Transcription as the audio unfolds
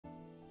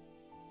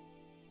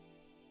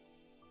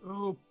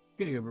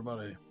Okay,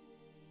 everybody.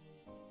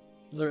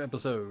 Another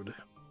episode.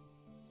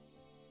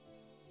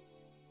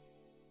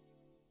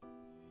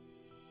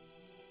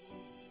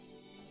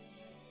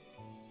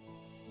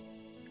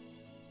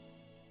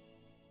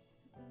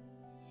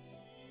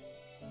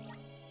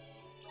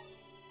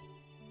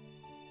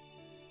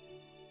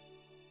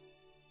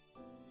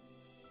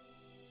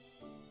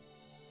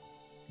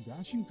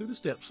 Dashing through the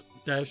steps.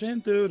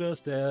 Dashing through the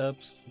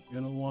steps.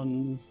 In a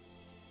one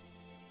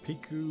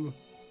Piku. What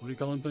do you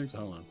call them things? I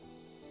don't know.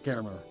 Can't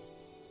remember.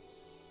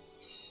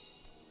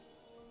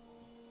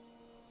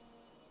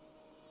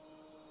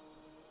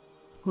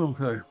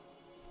 Okay.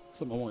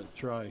 Something I want to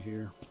try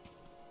here.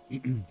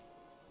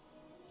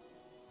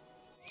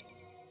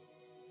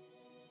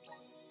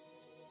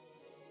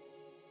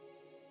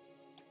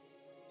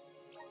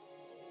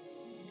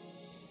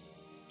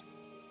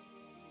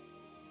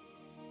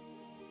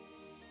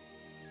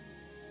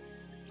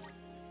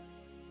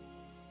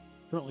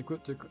 Currently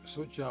equipped to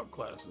switch out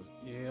classes.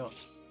 Yeah.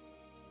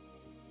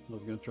 I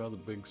was going to try the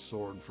big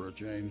sword for a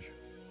change.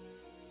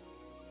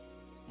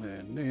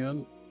 And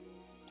then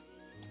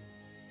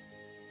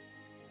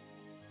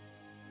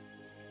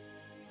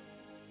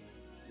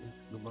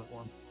the butt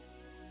one.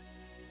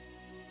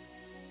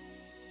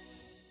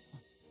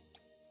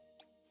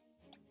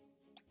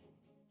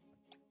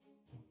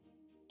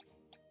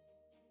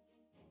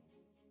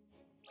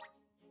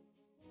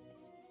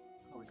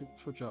 Oh, we could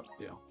switch out.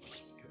 Yeah. Okay.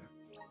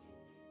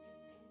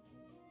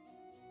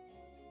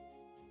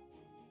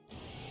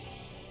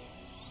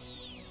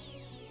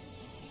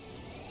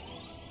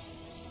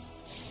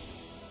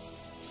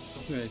 I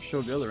think I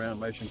showed the other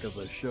animation because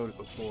I showed it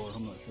before.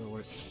 I'm not sure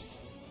which.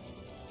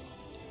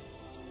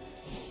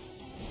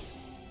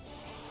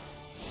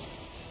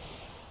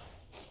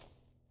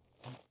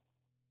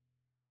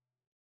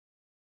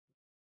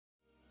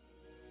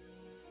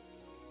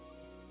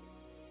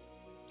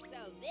 So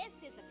this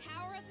is the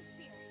power of the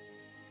spirits.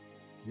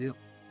 Yep.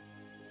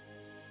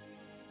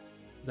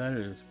 That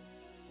is.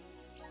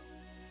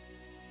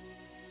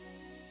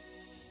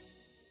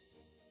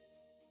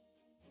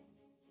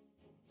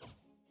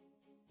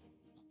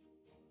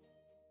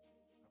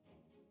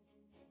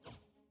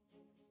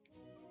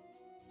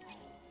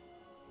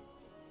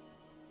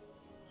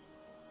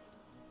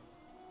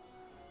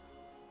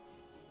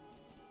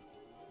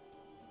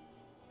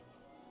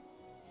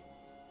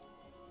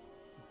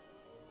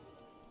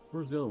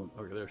 Where's the other one?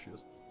 Okay, there she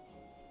is.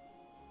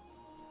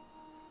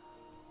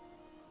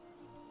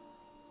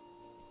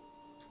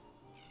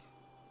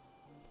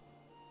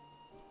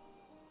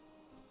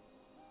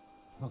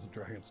 How's the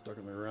dragon stuck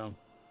in me around?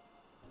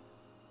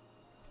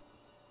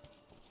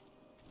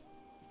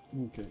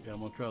 Okay, yeah,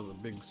 I'm gonna try the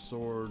big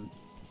sword.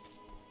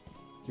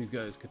 He's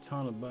got his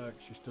katana back.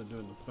 She's still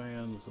doing the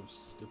fans of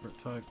different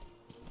type.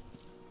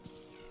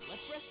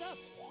 Let's rest up.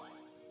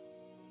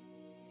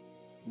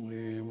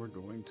 And we're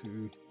going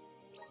to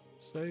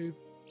save.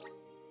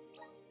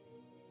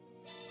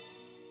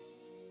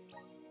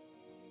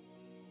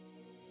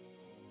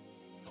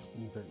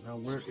 Okay, now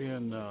we're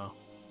in,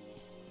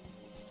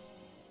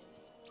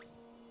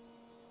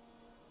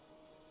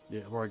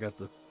 yeah, I've already got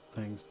the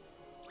things.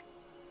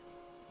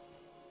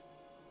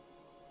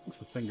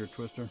 It's a finger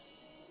twister.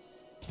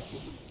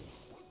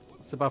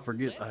 Except I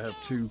forget I have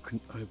two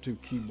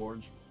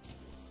keyboards.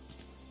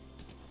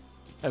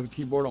 I have a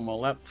keyboard on my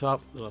laptop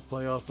that I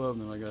play off of,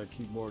 and then I got a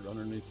keyboard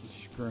underneath the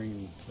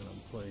screen that I'm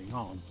playing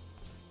on.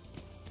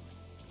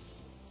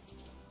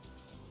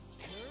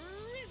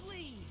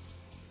 Grizzly!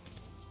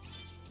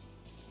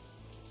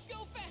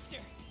 Go faster!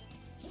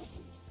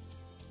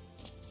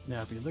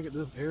 Now, if you look at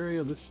this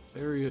area is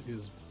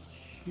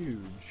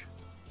huge.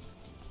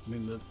 I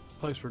mean, the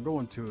place we're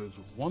going to is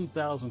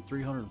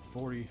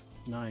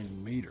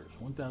 1,349 meters.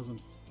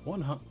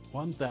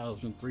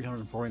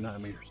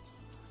 1,349 meters.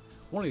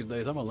 One of these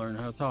days, I'm gonna learn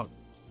how to talk.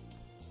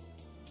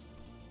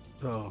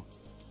 So,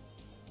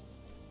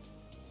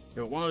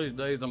 one of these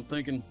days, I'm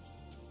thinking,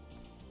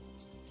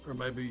 or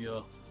maybe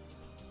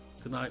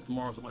tonight,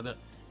 tomorrow, something like that,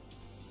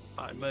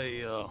 I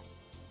may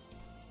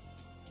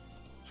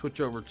switch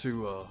over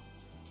to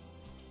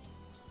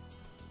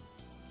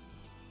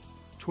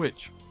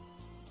Twitch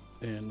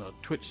and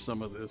Twitch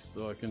some of this,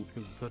 so I can,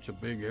 because it's such a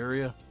big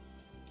area,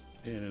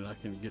 and I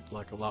can get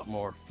like a lot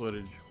more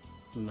footage,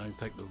 and I can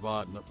take the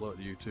VOD and upload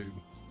to YouTube.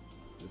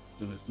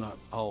 And it's not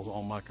all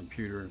on my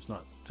computer. It's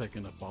not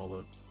taking up all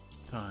the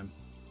time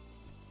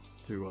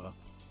to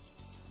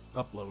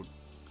upload.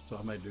 So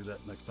I may do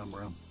that next time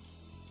around.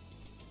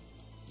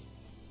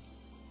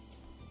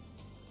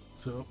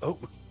 So, oh,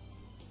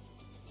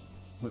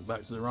 went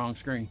back to the wrong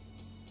screen.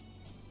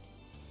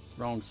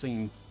 Wrong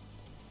scene.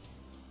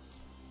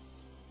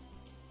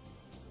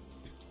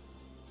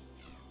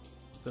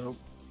 So,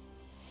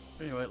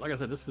 anyway, like I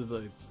said, this is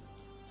a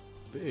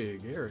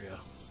big area.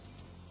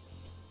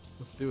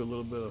 Let's do a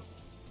little bit of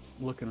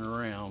looking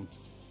around.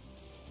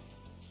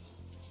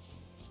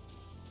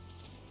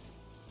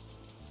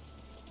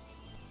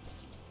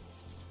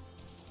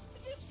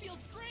 This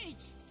feels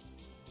great!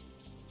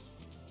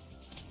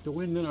 The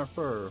wind in our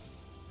fur.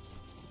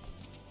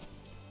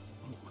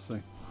 Oh, let's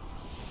see.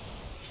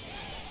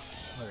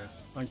 Okay,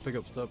 I can pick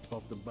up stuff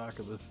off the back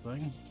of this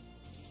thing.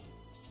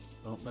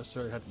 I don't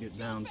necessarily have to get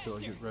down until I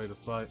get ready to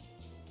fight.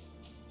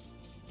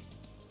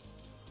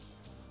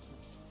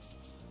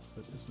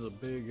 But this is a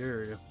big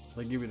area.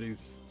 They give you these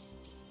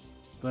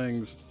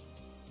things.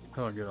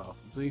 How do I get off?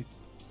 See?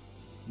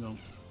 No.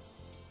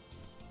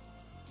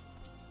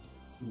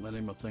 Let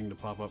him a thing to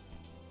pop up.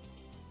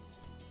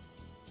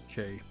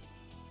 Okay.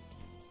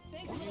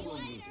 Thanks, We little will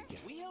one. meet again.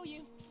 We owe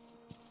you.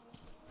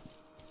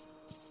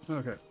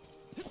 Okay.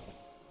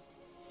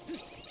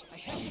 I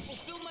have to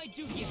fulfill my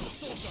duty as the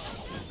Soul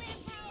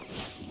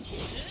Guard.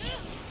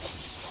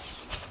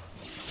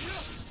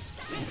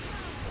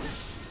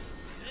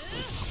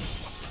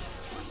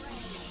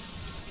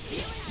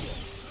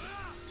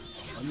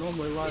 I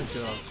normally like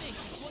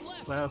Thanks, one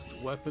left. fast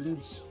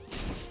weapons.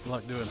 I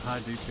like doing high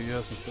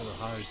DPS instead of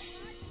high.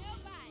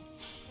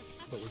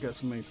 But we got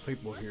so many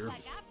people here. Looks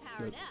like I've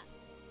powered that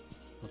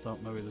up. I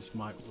thought maybe this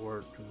might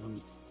work.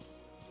 And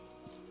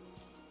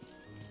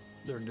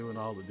they're doing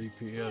all the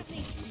DPS, Let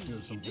me see.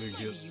 doing some This big might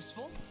be hits.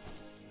 useful.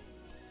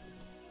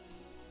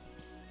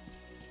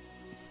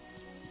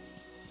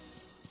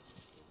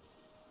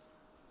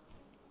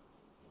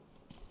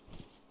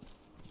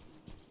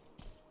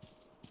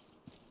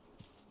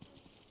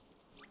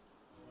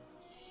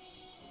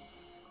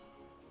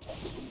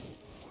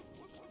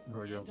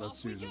 There we go. And That's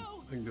off we using.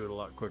 go. I can do it a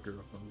lot quicker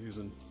if I'm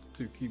using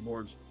 2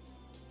 keyboards.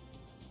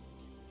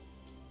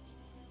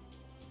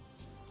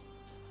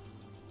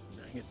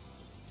 Dang it.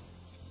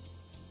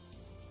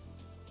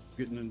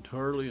 Getting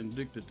entirely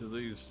addicted to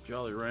these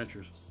Jolly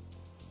Ranchers.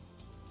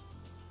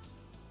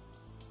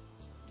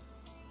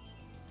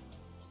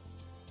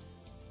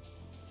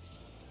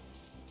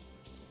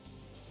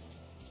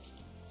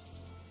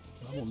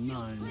 This Level feels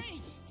 9.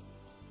 great.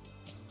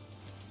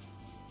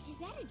 Is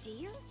that a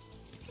deer?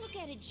 Look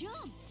at it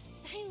jump.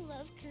 I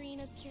love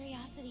Karina's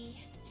curiosity.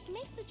 It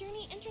makes the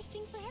journey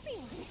interesting for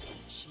everyone.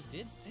 She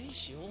did say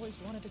she always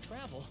wanted to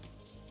travel.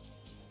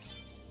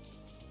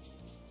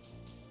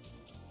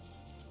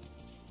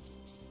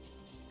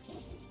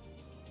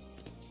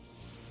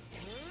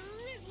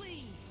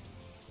 Grizzly!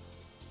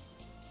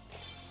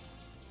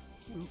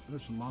 Oh,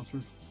 there's some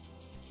monsters.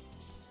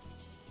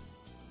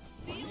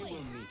 See you We later.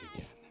 will meet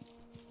again.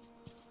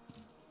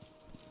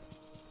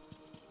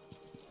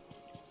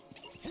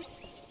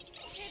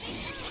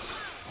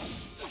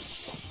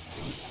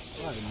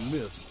 I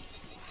missed.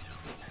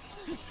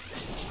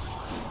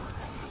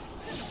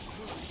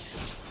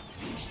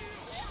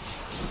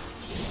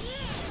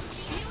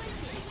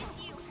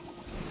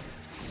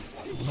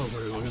 Oh,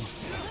 very well.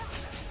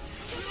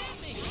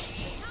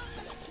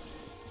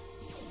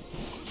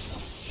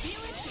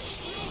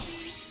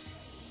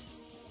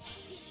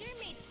 We sure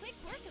made quick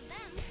work of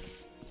them.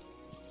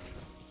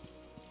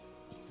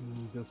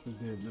 Guess we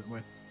did, didn't we?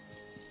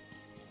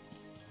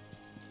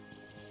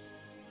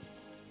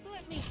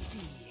 Let me see.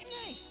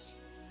 Nice.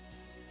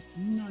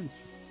 Nice.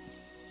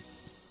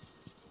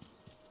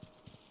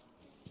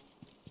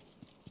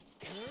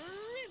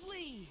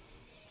 Grizzly!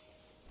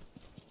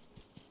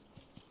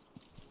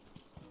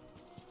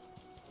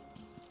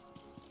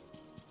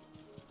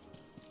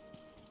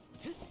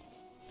 The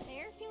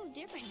air feels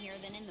different here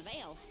than in the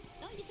Vale.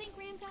 Don't you think,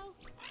 Ramco?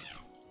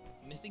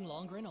 Missing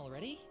Longren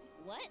already?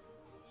 What?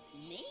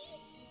 Me?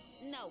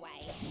 No way.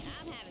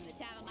 I'm having the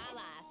time of my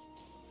life.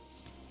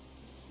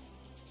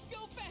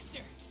 Go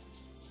faster!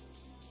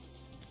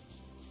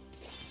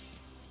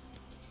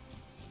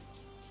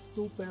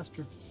 Go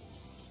faster.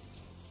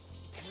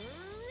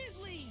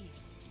 Grizzly!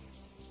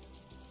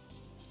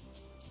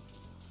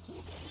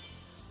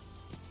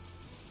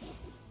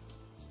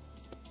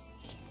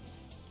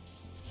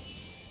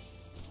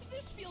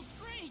 This feels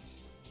great!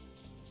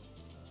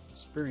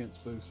 Experience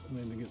boost. I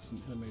need to get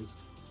some enemies.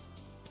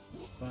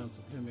 Find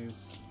some enemies.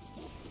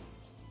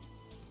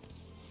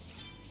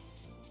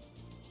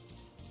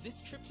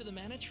 This trip to the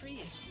Mana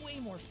Tree is way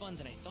more fun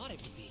than I thought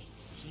it would be.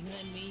 Hina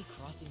and me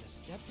crossing the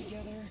step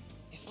together.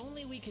 If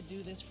only we could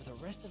do this for the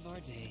rest of our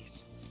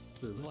days.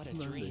 What a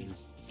dream.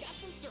 Got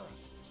some syrup.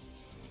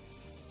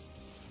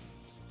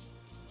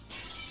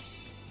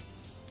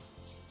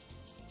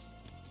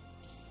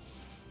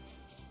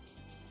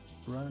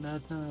 Running out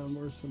of time.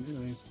 Where's some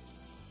enemies?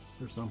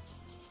 There's some.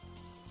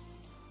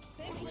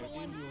 Thanks, We're little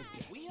one. in your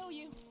debt. We owe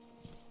you.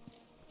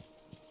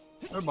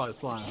 Everybody's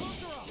flying.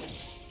 Close her off.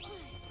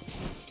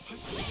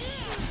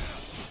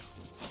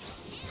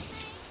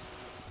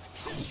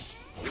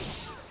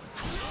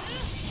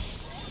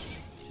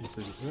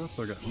 You see, we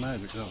also got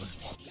magic, don't we?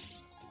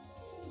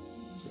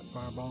 Got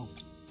fireball.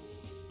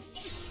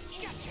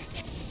 Gotcha.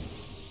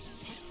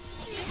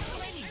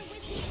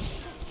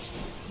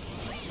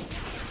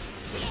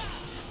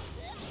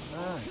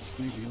 Alright,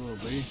 sneaky little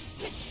bee.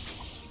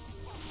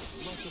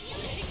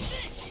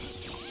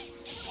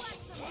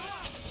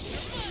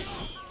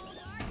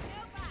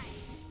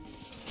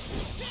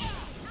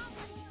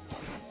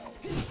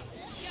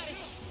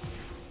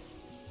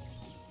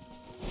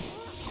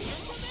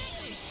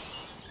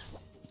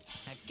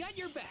 I've got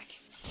your back.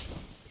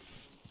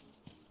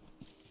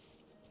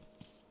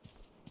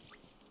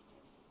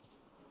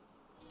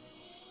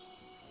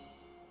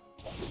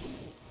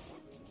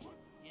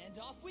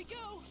 Off we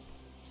go.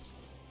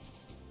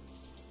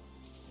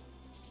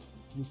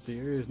 If the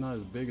area is not as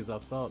big as I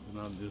thought,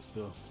 then I'll just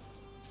do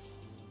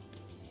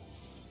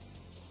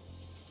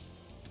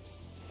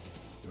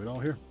it all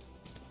here.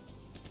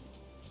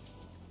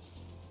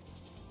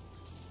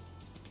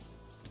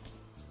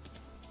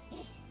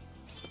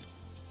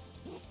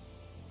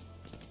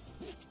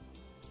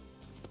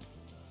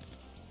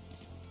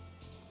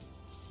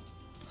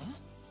 Huh?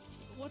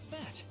 What's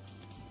that?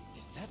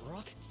 Is that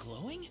rock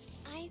glowing?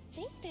 I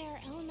think there are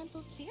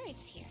elemental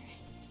spirits here.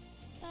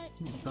 But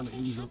Trying to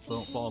ease up,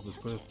 don't fall off this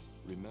cliff.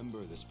 Remember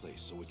this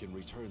place so we can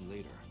return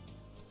later.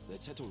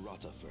 Let's head to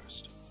Rata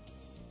first.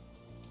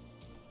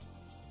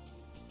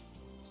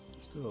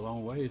 Still a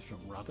long ways from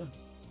Rata.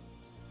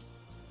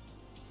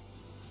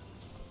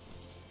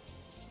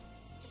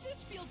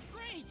 This feels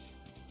great.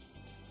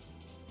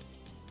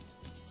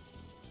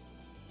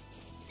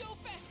 Go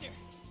faster.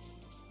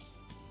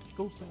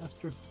 Go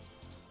faster.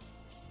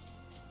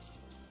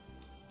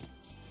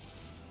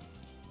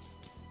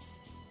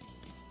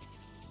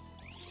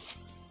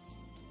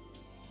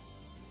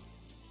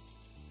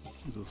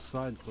 There's a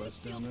side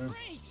quest down there.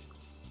 Great.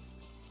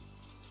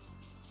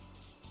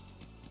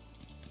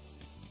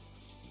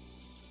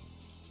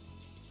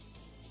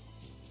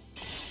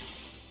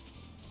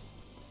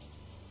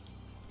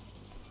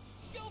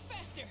 Go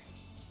faster.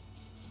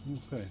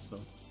 Okay, so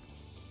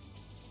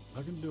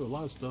I can do a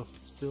lot of stuff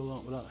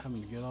still without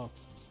having to get off.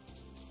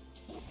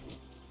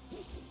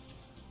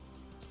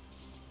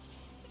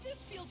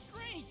 This feels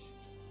great.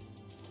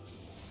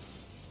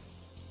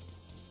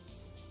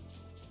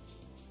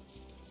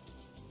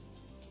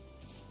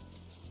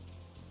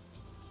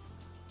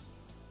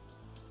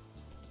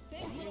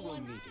 Thanks, We little will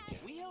one. meet again.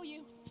 We owe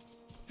you.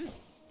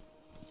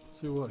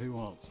 See what he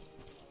wants.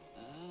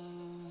 Uh,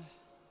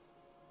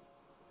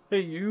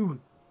 Hey, you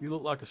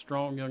look like a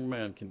strong young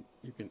man.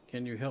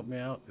 Can you help me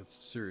out? It's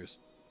serious.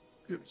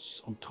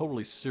 I'm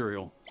totally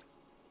serial.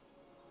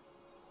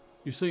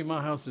 You see,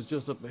 my house is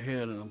just up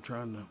ahead, and I'm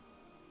trying to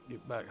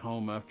get back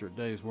home after a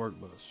day's work,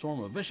 but a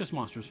swarm of vicious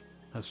monsters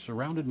has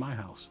surrounded my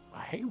house.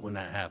 I hate when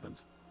that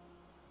happens.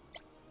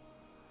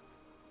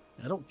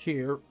 I don't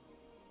care,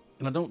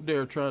 and I don't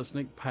dare try to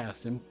sneak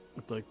past him.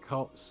 If they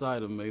caught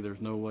sight of me,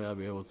 there's no way I'd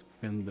be able to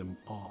fend them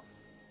off.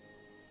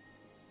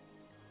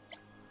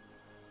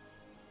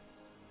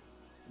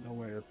 No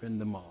way to fend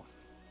them off.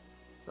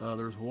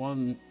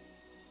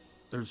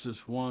 There's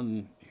this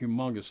one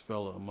humongous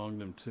fella among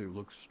them too.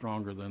 Looks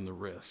stronger than the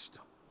rest.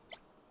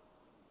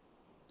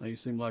 Now you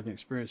seem like an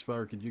experienced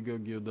fighter. Could you go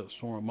give that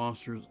swarm of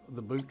monsters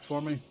the boot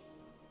for me?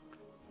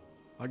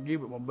 I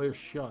give it my best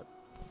shot.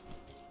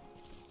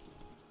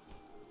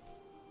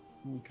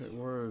 Okay,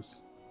 where's...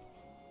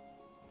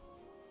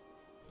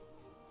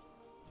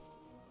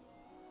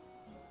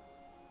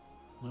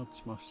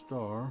 That's my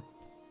star.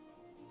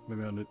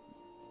 Maybe I did...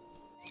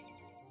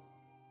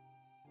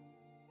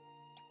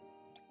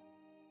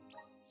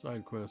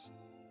 Side quest.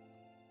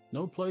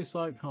 No place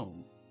like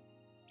home.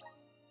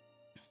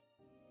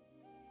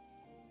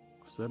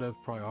 Set as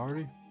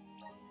priority?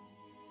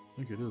 I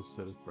think it is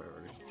set as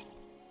priority.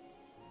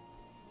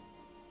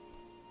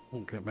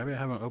 Okay, maybe I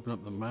haven't opened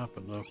up the map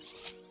enough.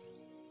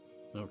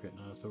 Okay,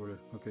 no, it's over there.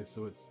 Okay,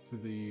 so it's to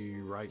the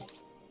right.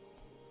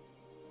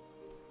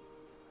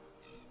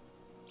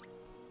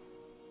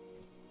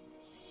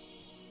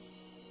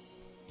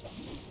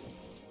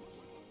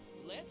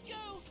 Let's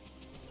go.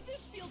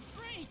 This feels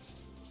great.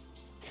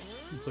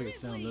 Looks like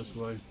it's down this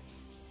way.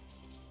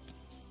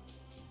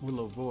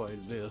 We'll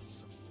avoid this.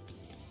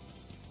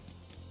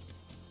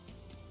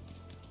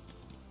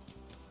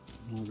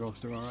 We'll go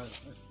through alright.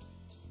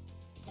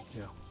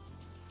 Yeah.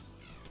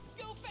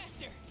 Go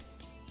faster.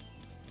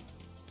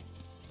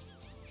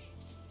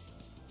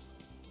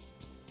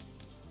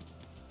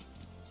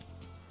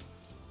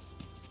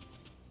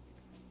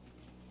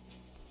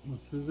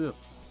 This is it.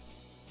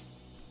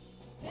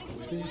 Thanks,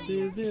 little This one.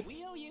 is it.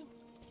 We owe you.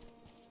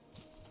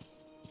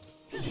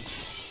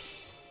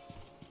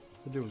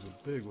 Said there was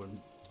a big one.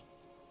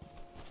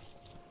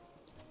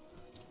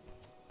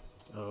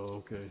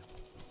 Oh, okay.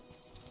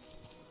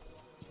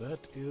 That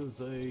is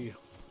a...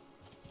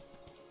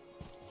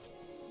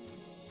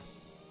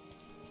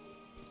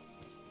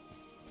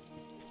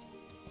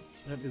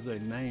 That is a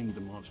named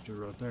monster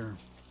right there.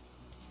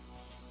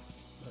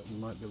 That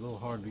might be a little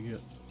hard to get.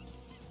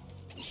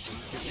 Take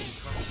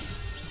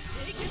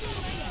it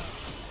away.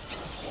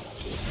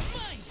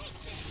 Mine.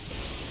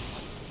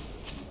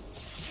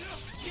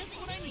 Just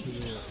what I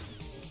need. Yeah.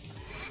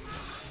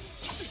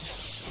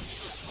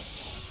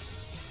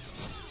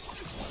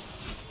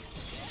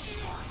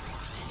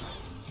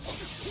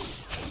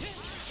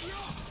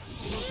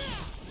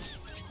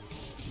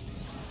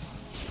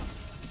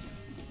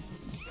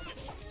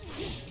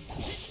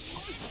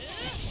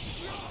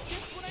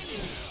 Just what I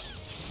need.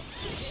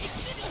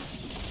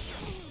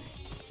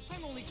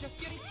 I'm only just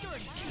getting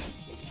started.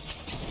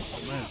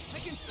 Oh man. I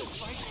can still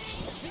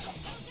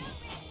fight.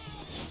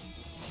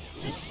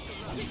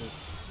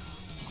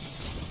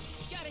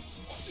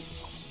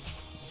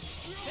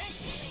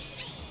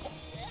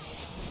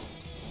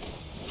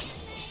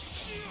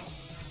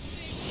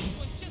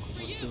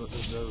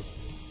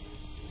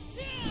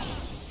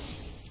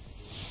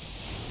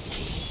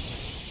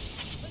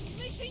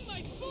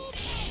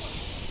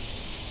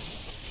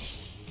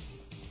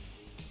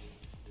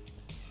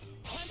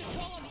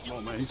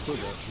 he's still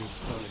got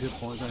his hit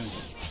points, ain't he?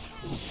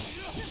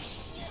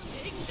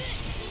 Take this!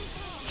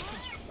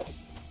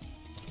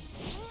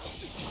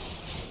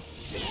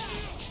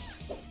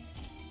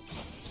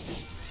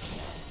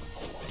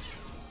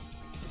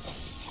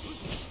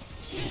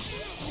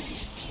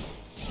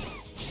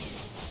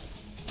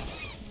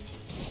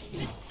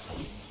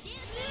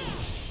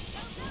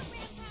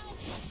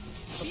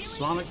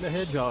 Sonic the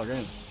Hedgehog, ain't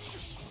it?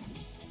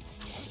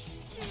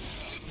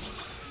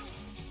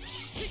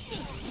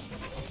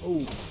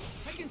 Oh,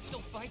 I can still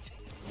fight.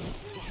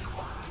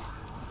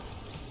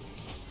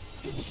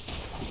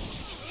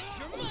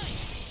 You're mine.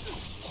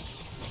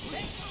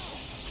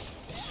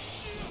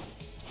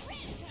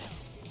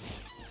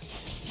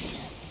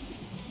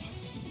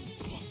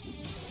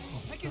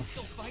 I can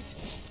still fight.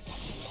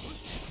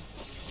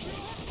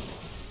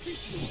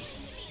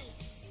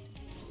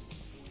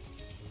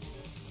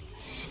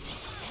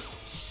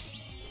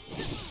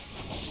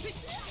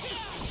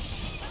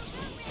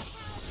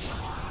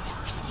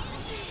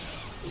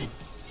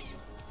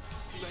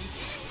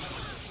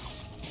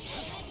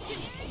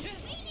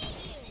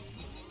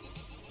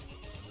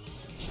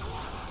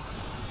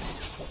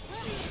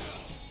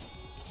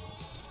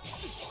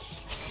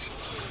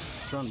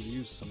 trying to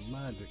use some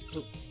magic.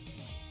 Oh.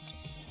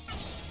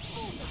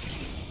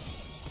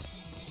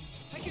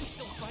 I can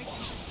still fight.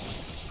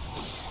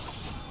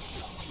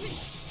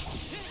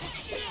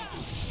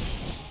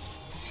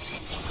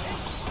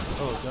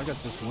 Oh, I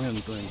got this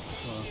wind thing.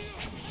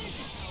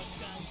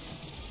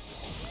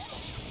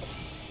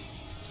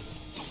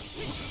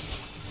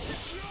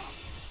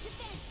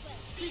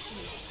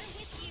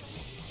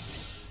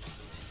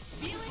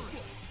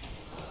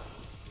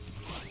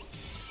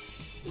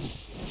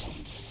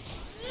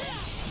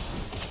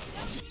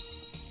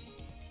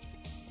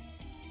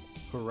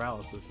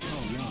 Paralysis.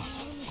 Oh no.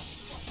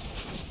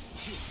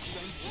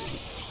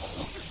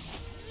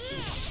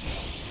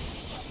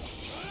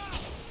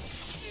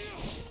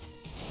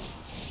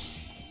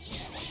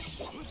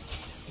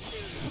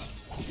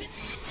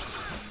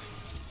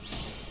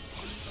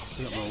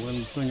 Got my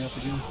wind thing up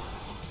again.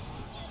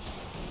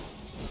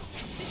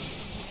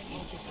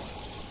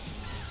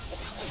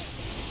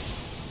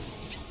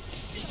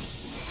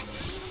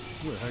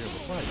 What a heck of a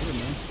fight here,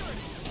 man.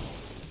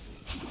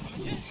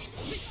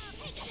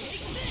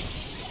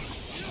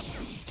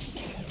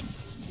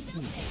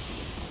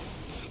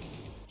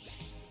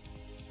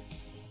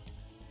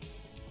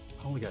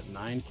 I only got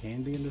 9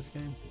 candy in this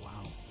game?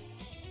 Wow.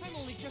 I'm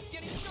only just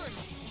getting started.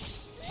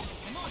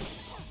 I'm on it.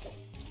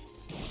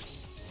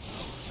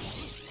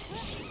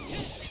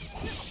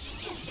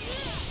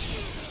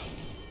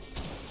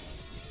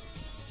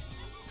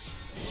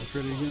 Let's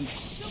ready again.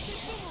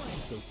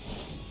 Go.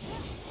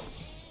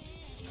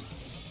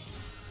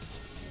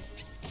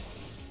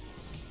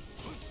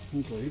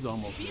 Okay, he's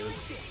almost there.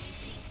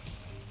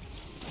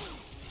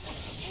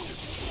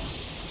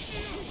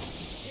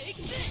 Take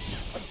this.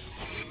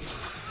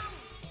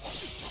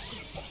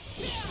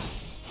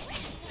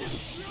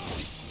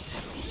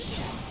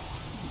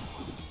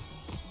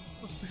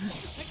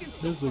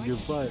 This is a good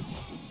fight.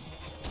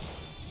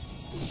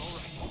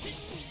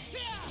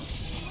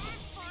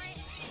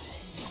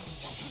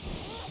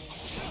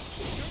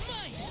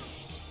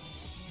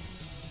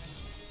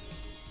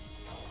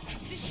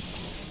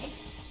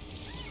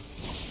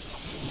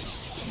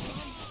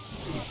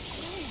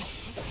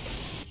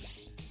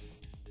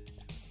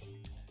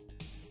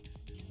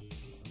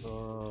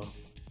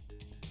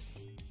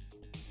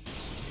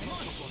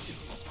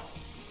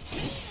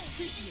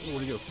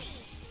 Where'd he go?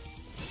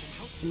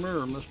 Come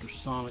here, Mr.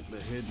 Sonic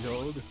the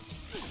Hedgehog.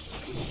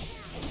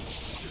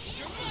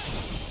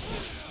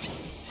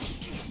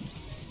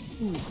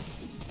 Ooh.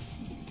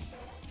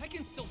 I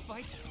can still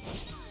fight.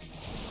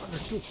 I can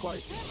still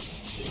fight.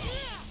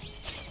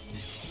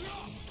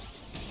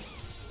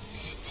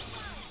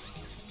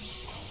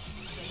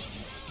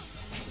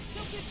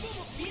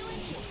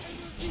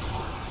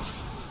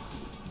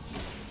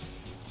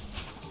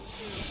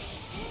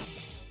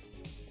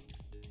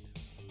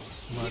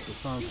 Might have to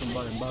find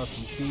somebody and buy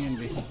some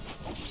candy.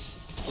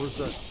 Where's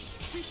that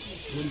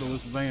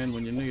windowless van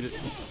when you need it?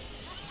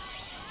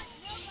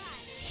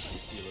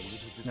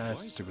 Nah,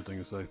 that's a stupid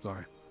thing to say,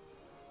 sorry.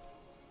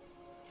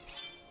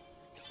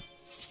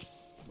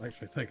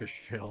 Makes me think of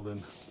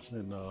Sheldon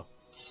and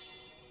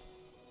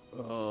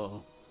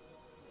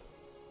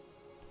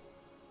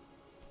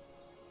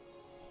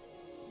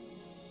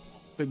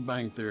Big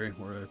Bang Theory,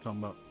 where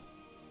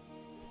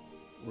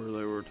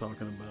they were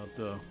talking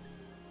about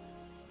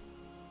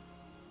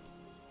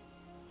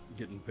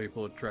getting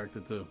people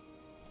attracted to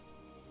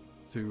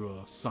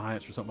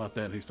science or something like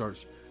that. He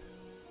starts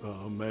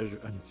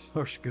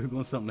starts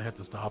googling something. They have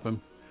to stop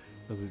him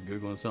because he's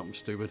googling something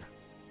stupid.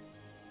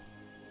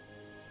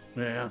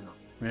 Yeah.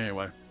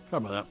 Anyway,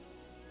 sorry about that.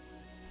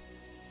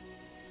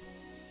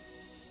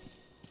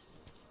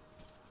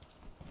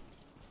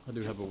 I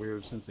do have a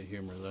weird sense of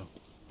humor, though.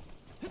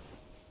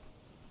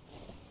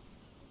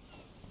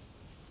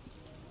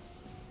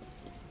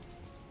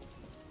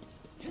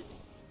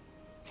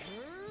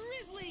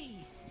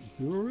 Grizzly!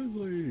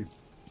 Grizzly!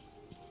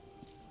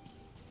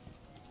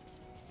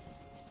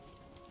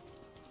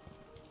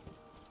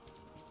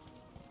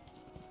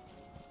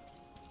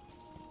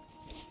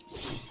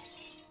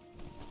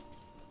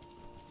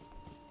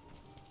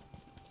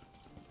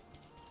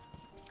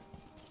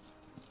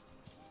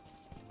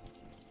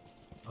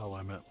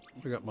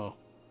 I got my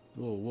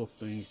little wolf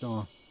things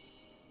going.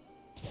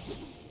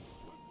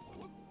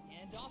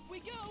 And off we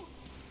go.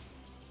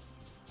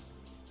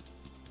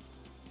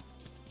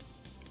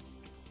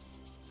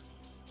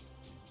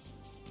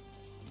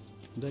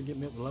 Did that get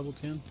me up to level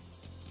 10?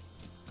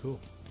 Cool.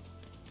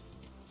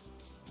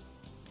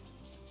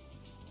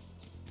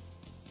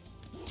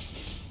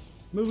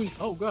 Moving.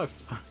 Oh gosh.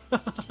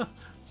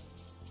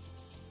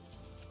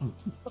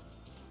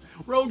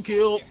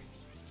 Roadkill.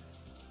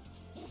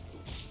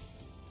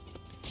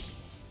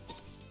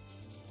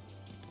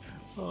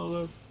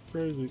 Oh, that's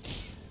crazy.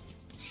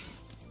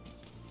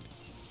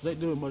 They ain't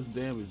doing much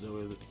damage though,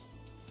 is it?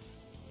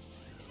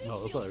 No,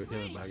 looks like we're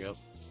heading back up.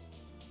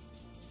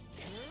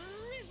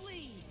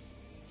 Grizzly.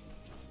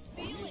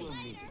 See We you will later.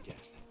 meet again.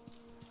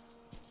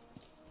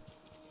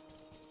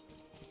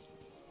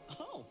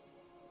 Oh,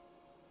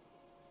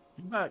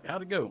 You back?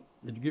 How'd it go?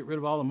 Did you get rid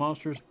of all the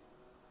monsters?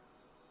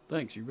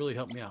 Thanks, you really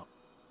helped me out.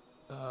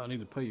 I need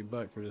to pay you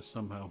back for this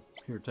somehow.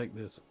 Here, take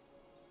this.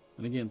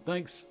 And again,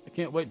 thanks. I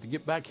can't wait to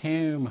get back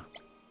home.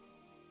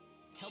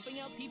 helping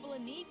out people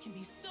in need can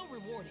be so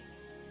rewarding.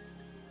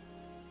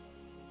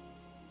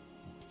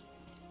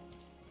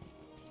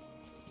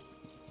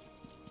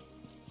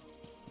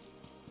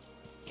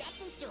 Got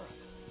some syrup.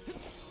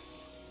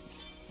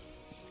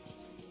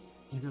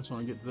 I guess when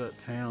I get to that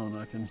town,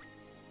 I can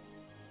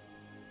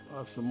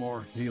have some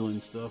more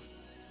healing stuff.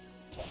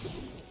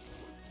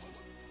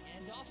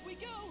 And off we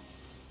go.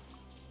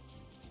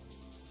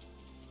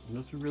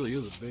 And this really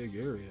is a big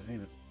area,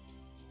 ain't it?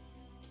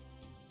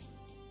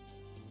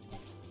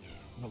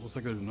 Oh, looks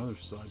like there's another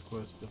side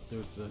quest up there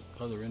at the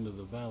other end of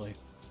the valley.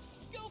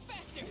 Go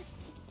faster.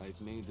 I've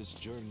made this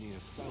journey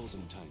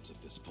 1,000 times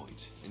at this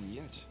point, and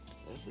yet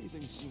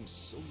everything seems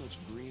so much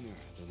greener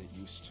than it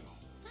used to.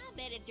 I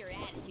bet it's your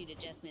attitude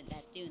adjustment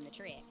that's doing the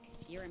trick.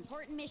 Your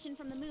important mission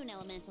from the Moon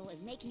Elemental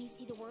is making you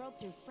see the world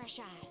through fresh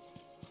eyes.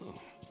 Huh.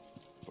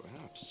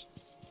 Perhaps.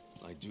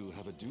 I do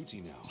have a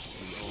duty now as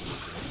the Elder.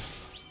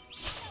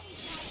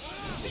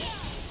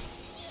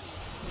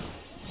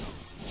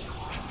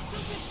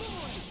 Super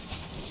boy.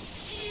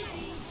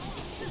 Easy.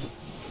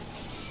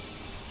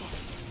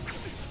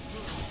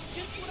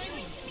 Just what I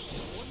need.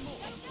 One more.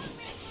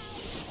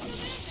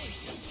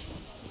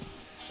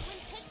 When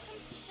push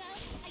comes to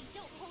shove, I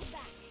don't hold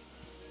back.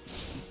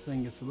 This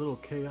thing gets a little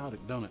chaotic,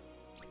 don't it?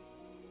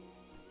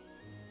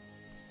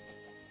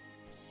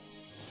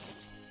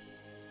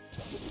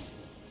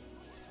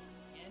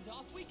 And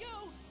off we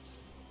go.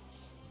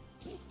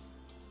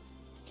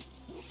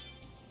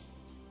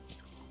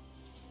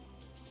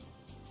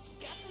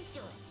 Got some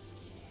syrup.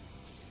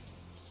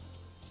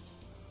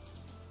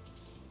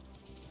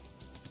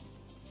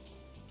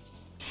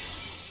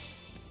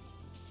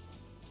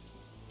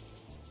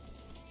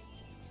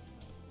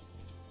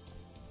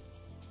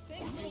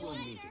 Thanks, We little will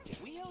one. meet again.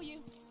 We owe you.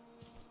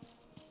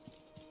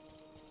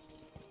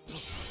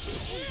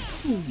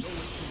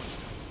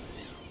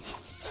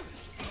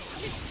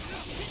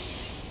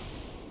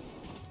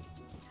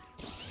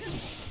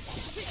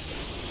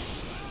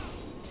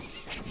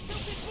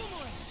 Silken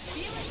boomerang.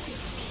 Feel it?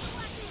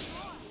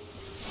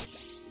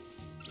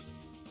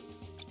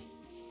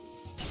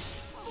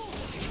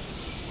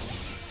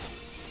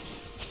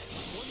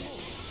 One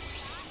more.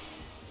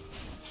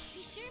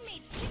 We sure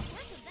made quick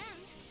work of them.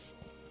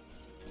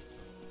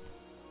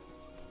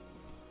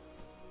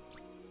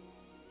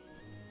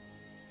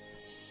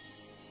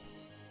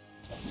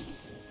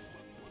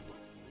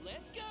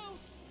 Let's go.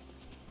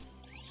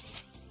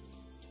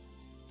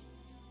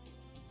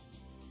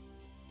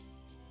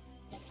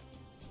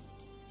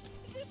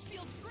 This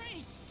feels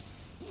great.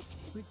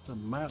 I think the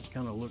map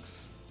kind of looks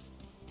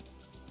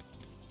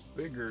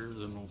bigger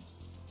than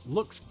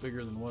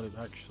what it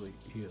actually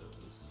is.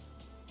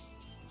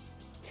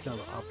 It's kind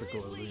of an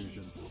optical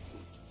illusion.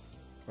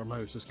 Or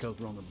maybe it's just because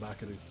we're on the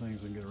back of these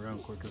things and get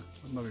around quicker.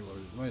 That might be what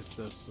it is. Maybe it's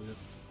that's it.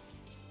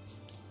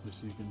 Just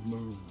so you can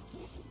move.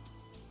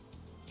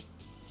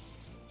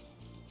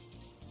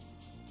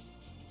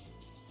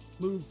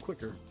 Move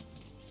quicker.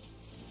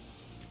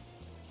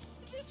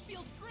 This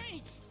feels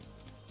great.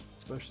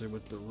 Especially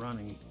with the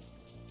running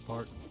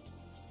part.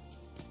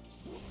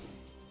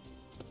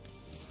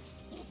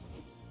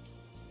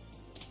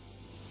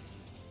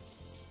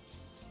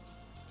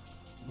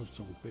 With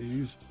some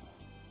bees.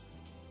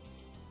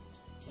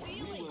 See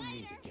you We will later.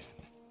 meet again.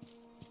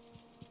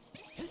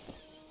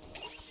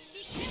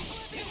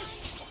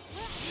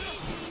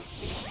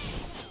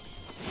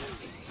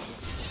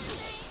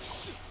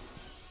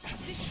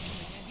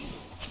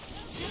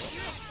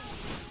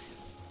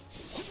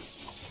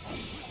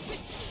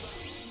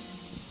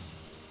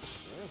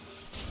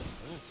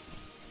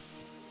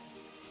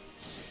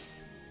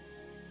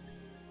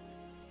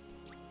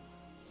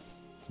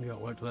 You gotta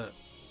wait till that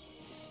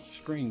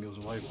screen goes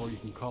away before you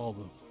can call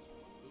the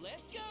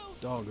Let's go.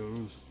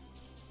 doggos.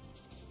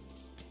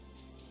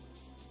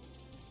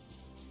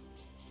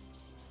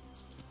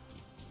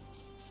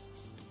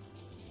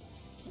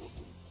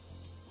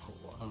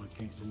 Oh, I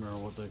can't remember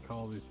what they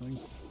call these things.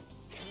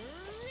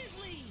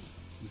 Grizzly.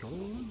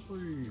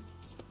 Grizzly.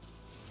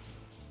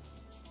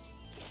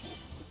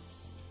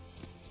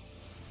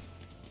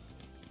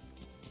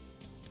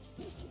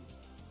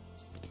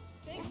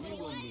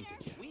 meet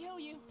again. We owe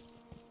you.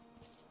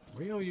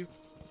 We owe you.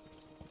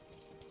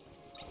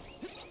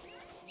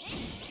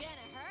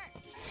 Gonna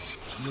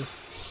hurt.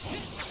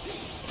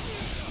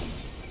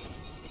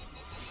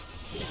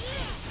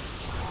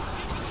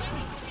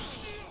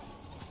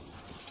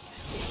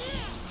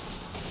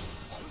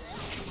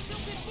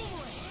 Silken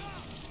boomerang.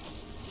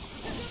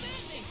 Come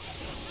at me.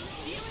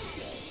 Feeling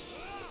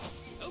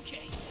good.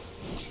 Okay.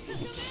 Come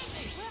at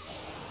me.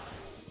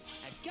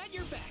 I've got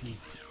your back.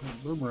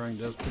 That boomerang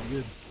does pretty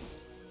good.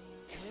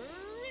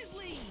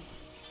 Grizzly.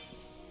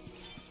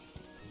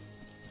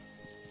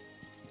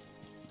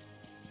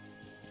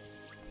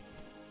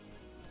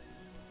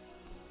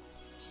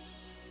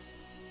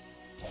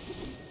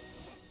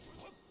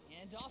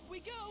 And off we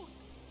go.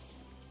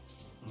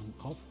 And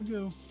off we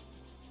go.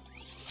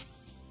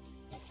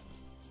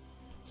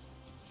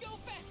 Go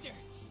faster.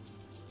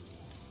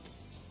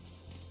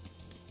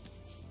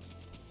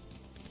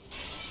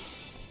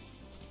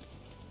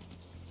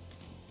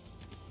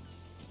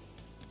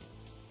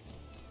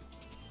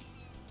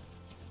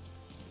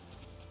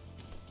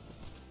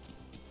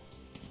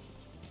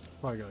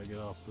 Probably gotta get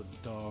off the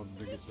dog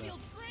to get This that.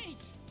 feels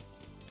great.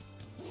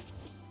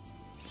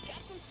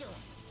 Got some syrup.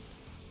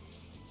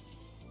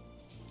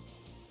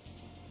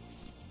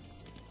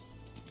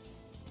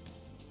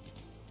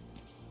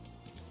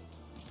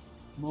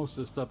 Most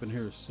of the stuff in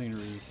here is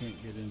scenery. You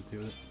can't get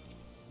into it.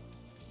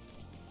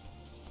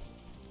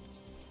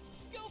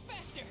 Go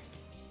faster.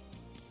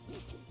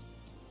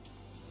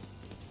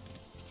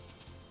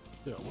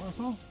 Yeah,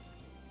 waterfall?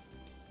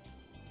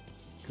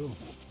 Cool.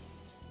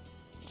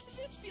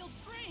 This feels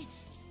great.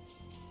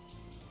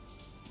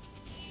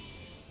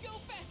 Go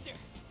faster.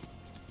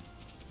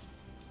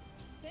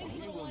 Thanks, We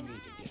little will one. meet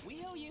again.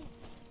 We owe you.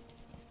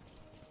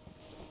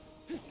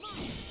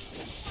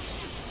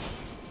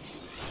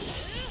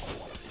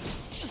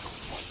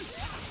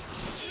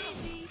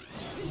 Easy.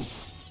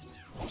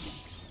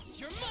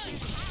 You're mine.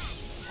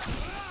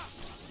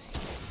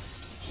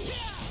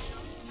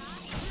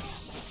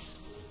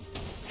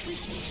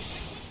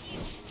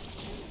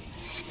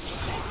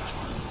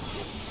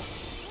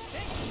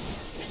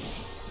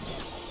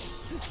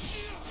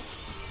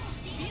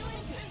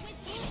 Feeling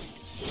good.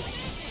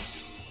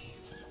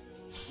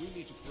 We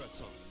need to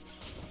press on.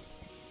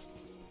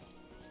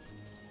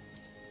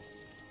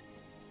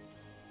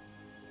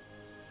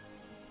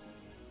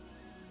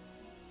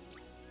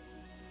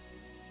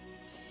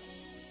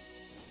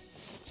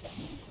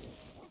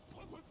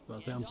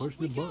 About I'm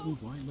pushing the buttons,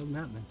 why ain't nothing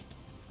happening?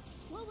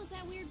 What was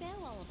that weird bell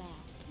all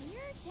about?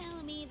 You're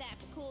telling me that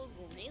Picools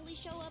will really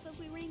show up if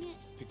we ring it?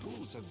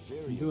 Picools have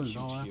very I'm doing it acute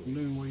all hearing,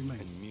 afternoon, what do you mean?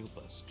 and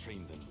Mealbus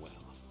trained them well.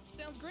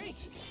 Sounds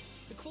great.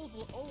 The Quills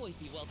will always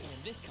be welcome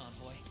in this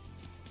convoy.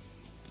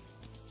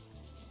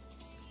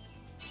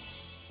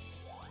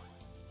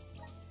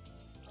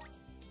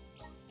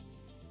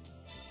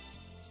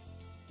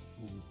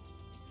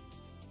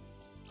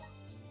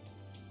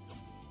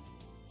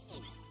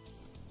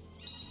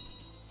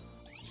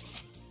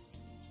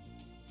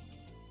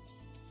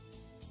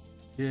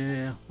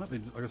 Yeah, might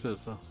be, like I said,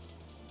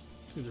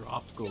 it's either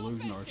optical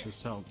illusion or it's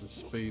just how the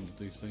speed that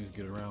these things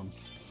get around.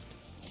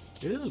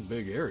 It is a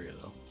big area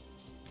though.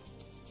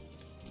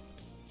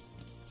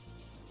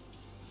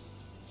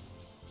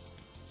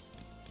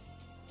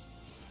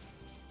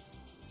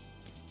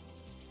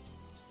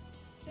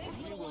 Thanks,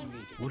 We little will one.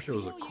 meet again. Wish there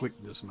was a We owe you.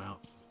 quick dismount.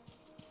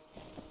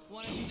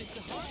 Wanna do this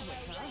the hard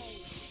way,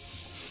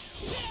 huh?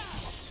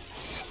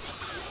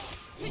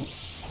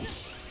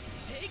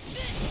 Take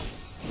this!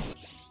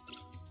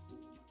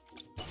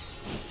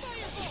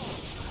 Fireball!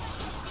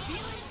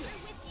 Feeling good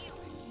with you!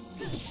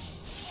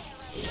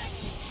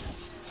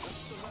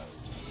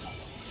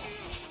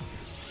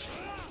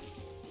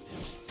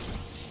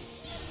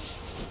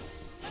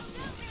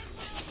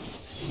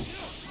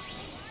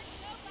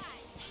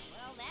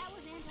 Well, that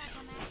was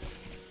anticlimactic.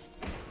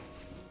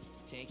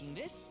 Taking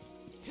this.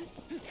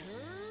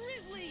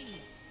 Grizzly!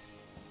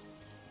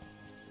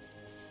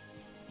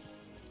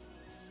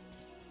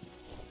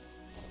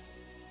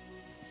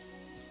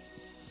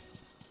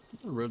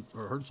 I read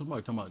or heard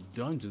somebody talking about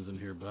dungeons in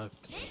here, but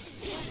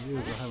I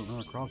haven't run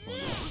across one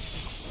yet.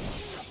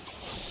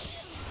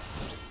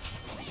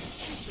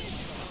 This is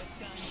how it's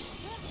done.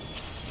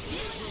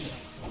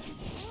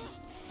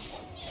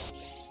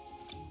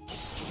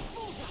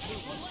 Bullseye!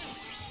 One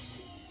left.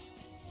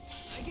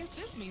 I guess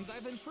this means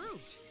I've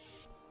improved.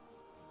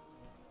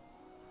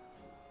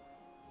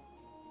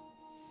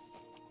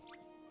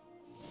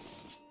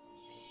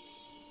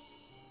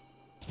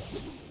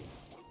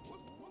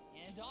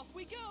 And off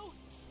we go.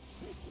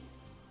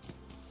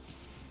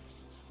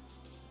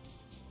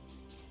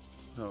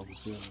 Oh, we'll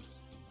see this.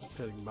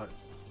 Heading back.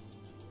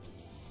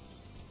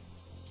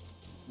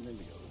 Need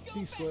to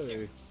go this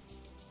way.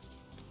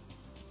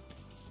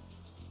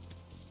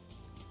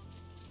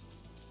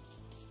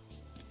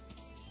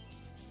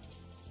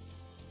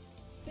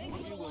 Thanks,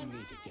 We little will one.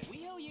 meet again.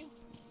 We owe you.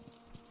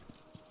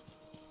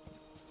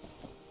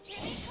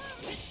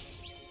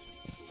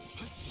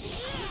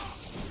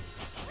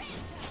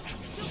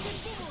 Silken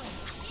boomerang.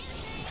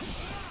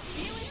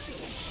 Feeling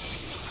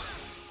good.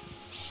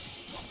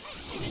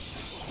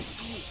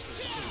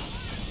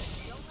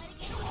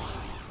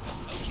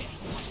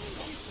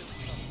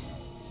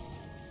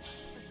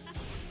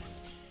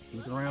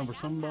 for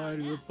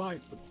somebody to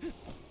fight. But...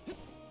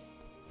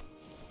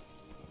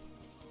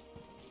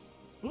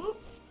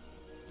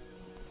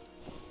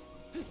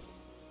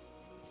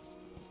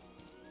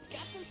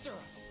 Got some syrup.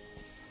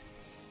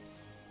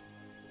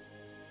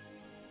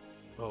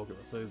 Oh, can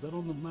I say, is that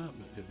on the map?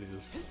 It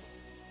is.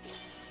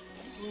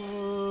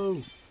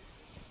 Whoa!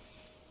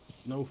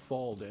 No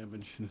fall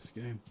damage in this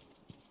game.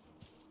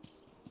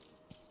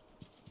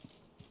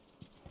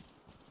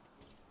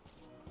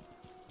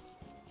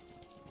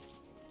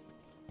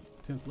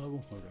 Tenth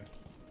level? Okay.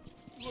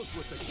 Look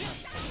what the cat.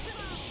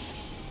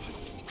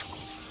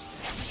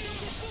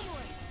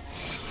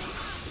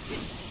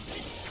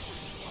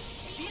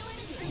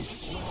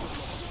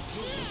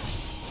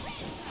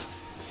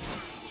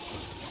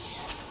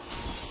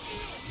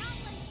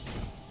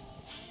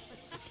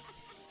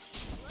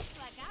 Looks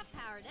like I've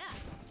powered up.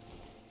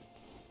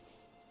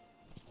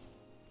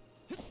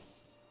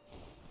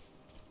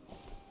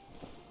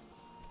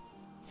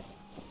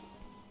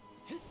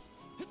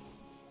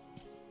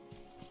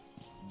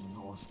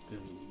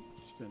 Austin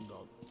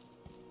Spindle.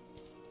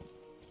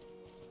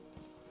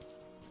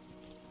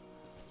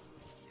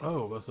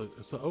 Oh,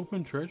 it's an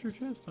open treasure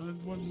chest? I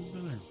wasn't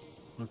in there.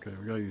 Okay,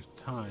 we gotta use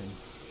time.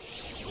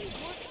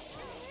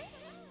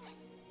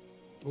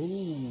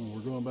 Oh,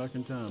 we're going back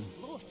in time. The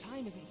flow of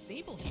time isn't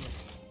stable here.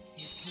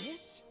 Is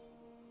this?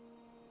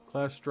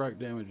 Class strike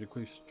damage,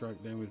 increase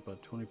strike damage by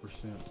 20%.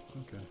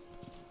 Okay.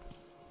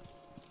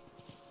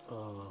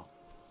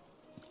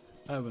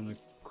 I haven't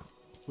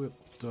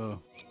equipped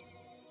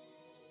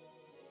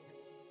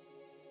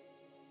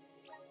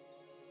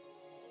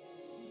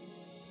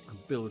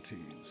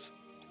abilities.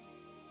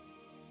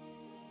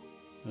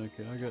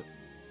 Okay, I got.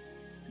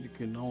 You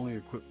can only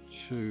equip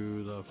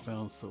 2 that I've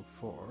found so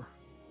far.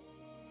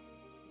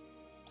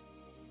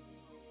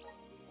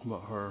 How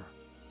about her?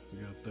 You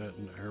got that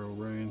in Arrow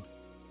Rain.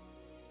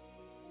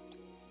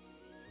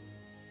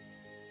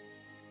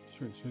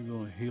 Strength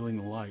signal and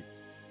healing light.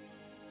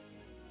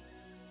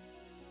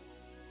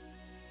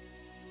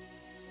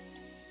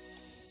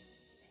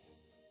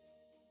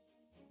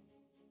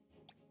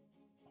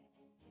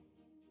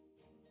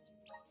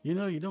 You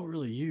know, you don't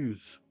really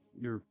use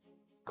your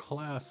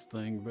class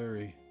thing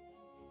very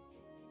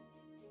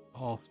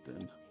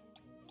often.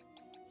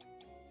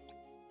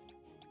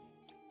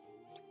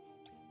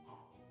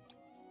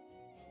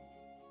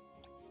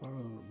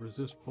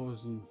 Resist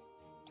poison,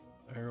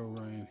 arrow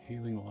rain,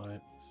 healing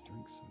light,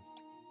 strength.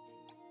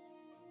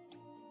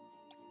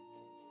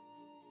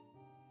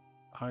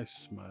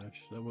 Ice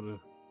smash. That would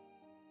have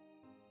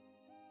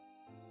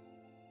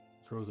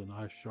throws an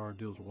ice shard,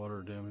 deals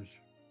water damage.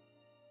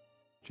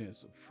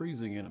 Chance of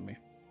freezing enemy.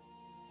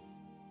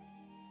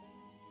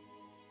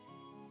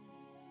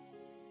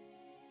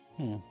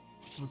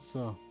 Let's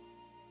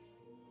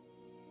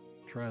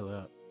try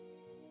that.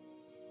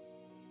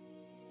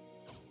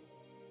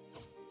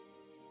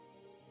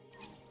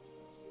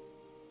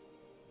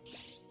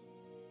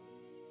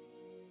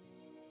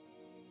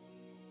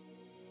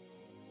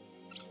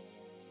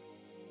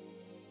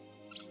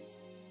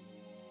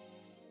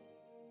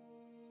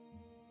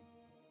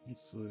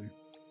 Let's see.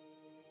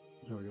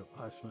 There we go.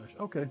 Ice smash.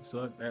 Okay,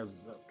 so that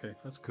adds. Okay,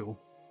 that's cool.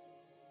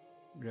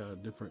 We got a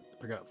different.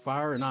 I got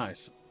fire and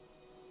ice.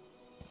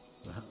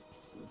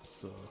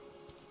 It's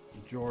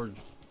George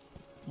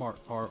R.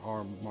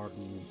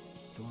 Martin.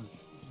 George.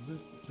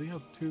 Does he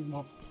have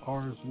 2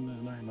 R's in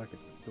his name? Like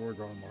George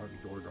R. Martin.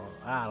 George R.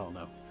 I don't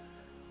know.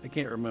 I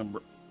can't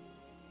remember.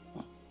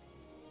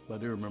 But I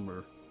do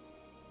remember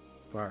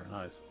fire and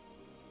ice.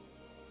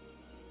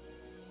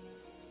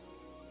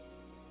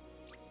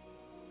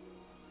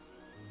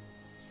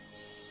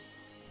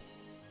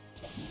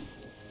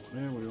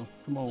 There we go.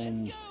 Come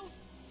on. Let's go.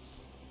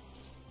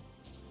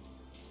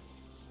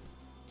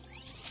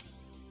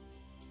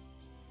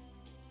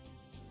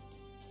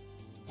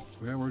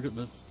 Yeah, we're getting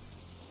the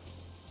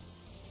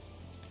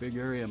big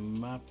area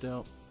mapped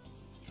out.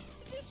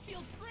 This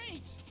feels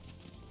great.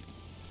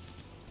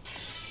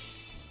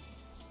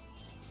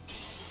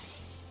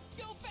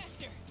 Go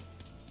faster.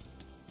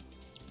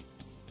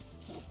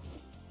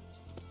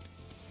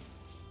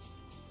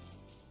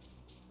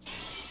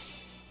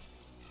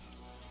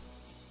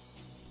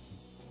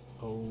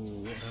 Oh,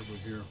 what have we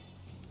here?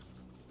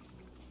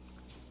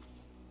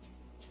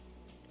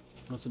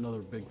 That's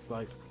another big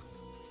fight.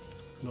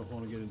 I don't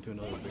want to get into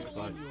another big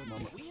fight.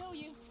 Mama. We owe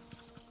you.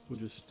 We'll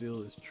just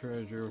steal his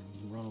treasure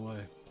and run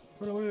away.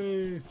 Run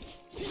away!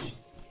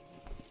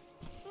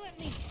 Let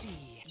me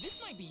see. This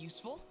might be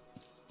useful.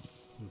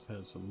 Just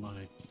has some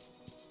money.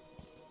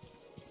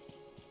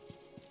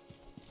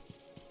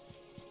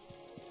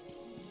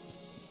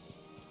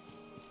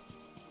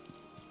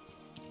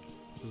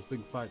 Those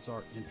big fights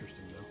are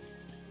interesting though.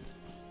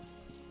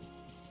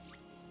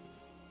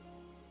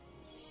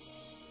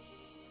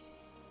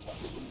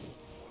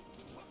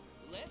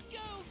 Let's go.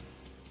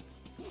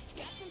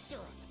 Got some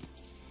syrup.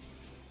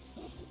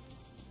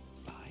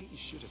 I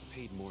should have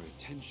paid more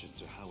attention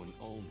to how an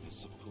Ulm is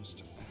supposed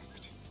to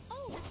act.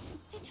 Oh,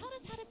 they taught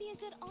us how to be a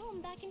good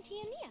Ulm back in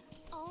Tiamia.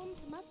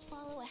 Ulms must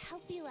follow a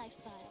healthy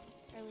lifestyle.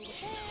 early to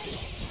bed,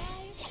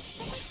 rise,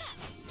 stuff like that.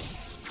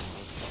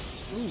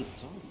 Ooh.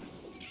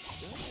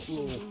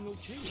 Something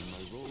okay in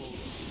my role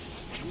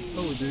already.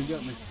 Oh, dude,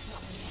 got me.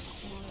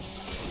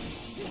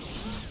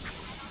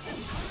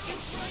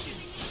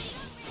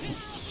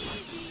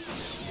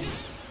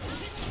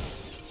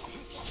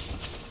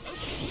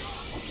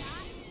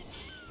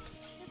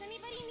 Does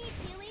anybody need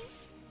healing?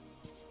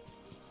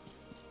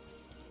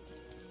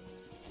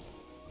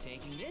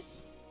 Taking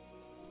this.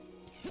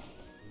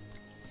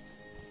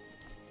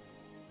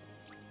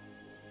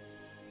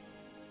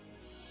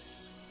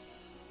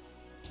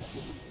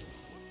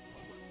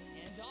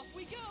 And off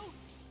we go.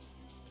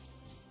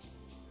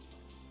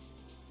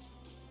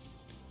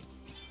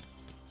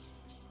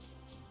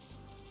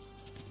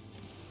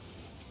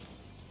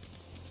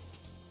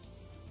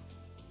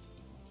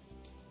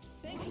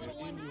 Thanks, little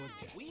one.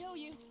 We owe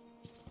you.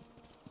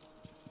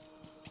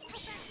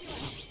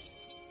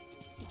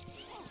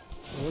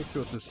 Well, let's see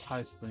what this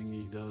ice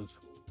thingy does.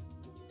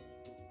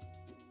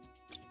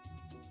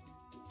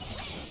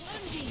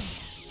 Sunbeam.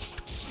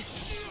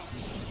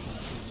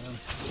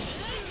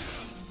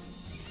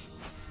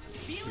 I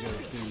Feeling gotta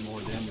good. do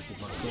more damage with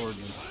my sword.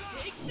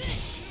 Take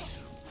this.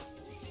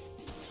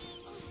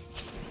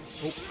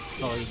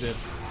 Oh, he's dead.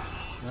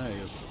 There he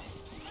is.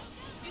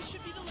 This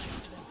should be the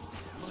last of them.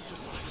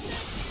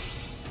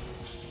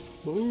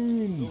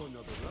 Boom! Go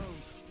another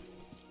round.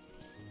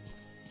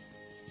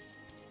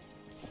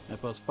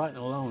 If I was fighting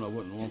alone, I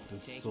wouldn't want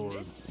this Taking sword.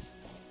 this.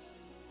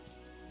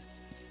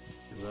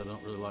 Because I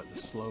don't really like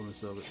the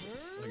slowness of it.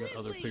 I got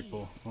other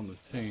people on the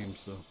team,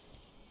 so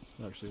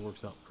it actually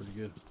works out pretty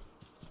good.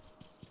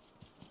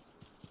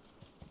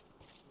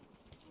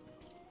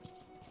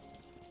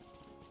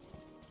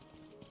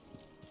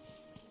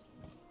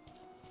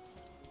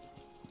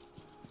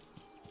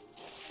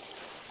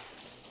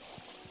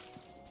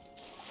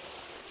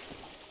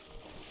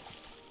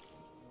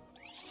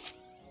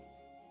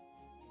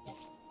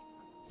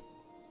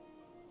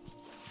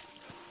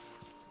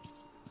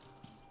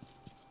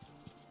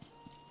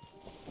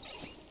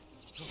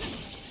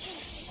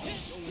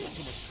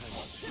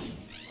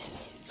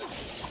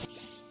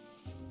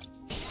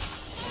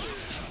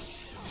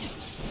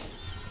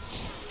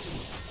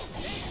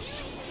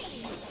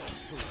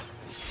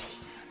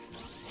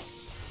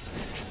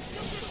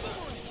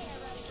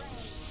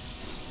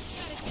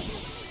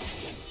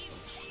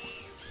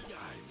 I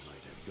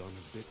might have gone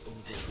a bit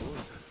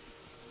overboard.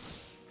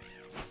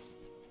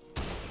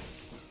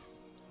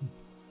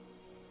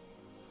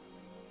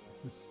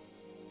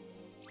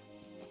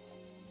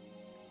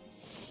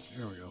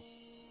 There we go.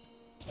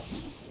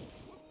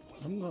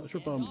 I'm not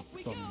sure if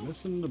I'm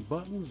missing the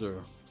buttons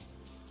or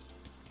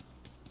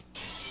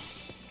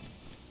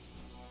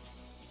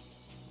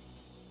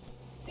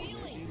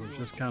Ceiling. we're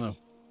just kind of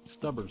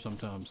stubborn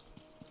sometimes.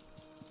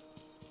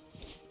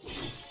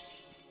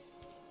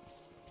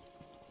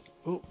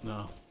 Oh,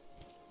 no.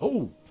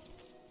 Oh!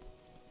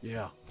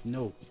 Yeah,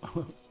 no.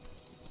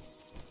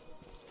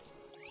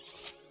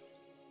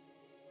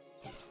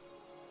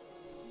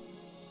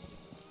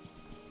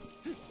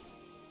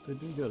 They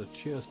do got a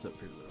chest up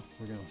here though.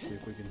 We're gonna see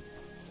if we can.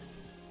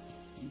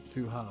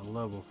 Too high a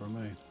level for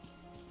me.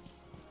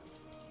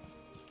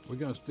 We're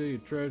gonna steal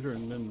treasure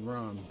and then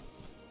run.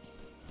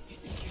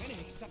 This is kind of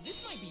exciting.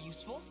 This might be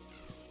useful.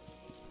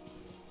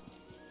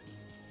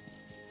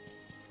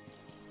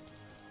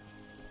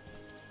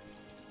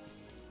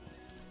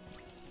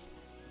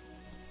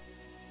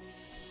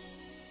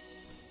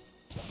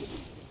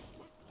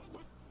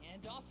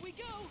 And off we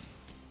go.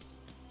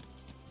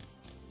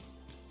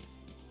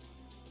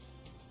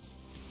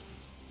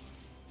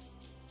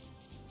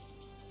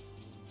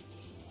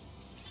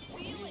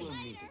 We'll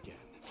meet again.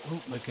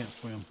 Oh, they can't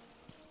swim.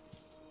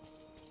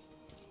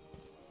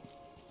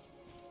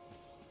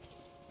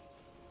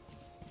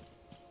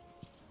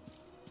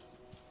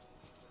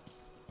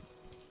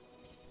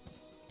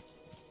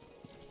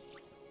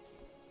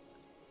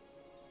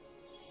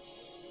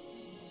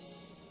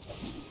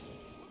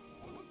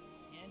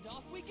 And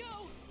off we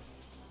go.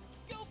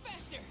 Go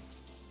faster.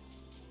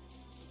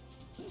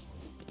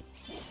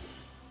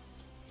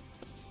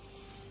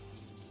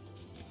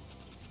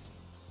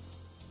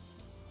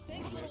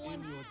 Thanks, little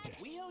one.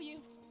 We owe you.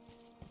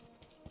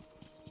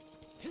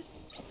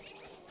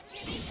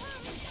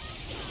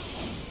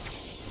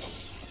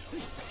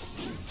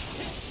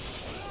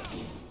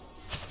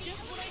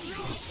 Just what I need.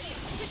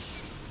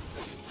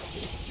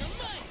 You're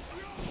mine.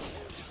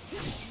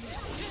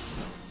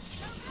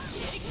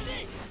 Take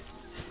this.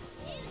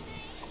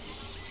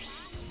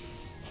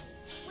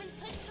 When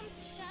push comes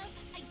to shove,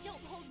 I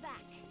don't hold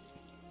back.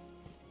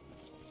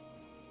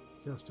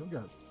 Yeah, still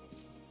got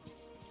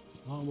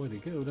a long way to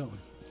go, don't we?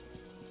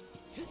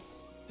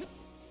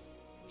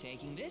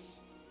 Taking this.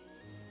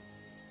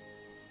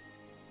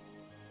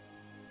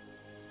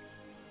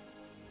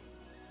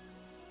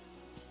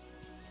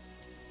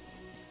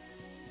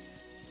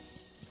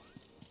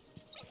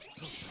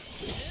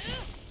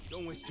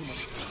 Don't waste too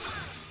much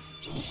time.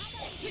 Just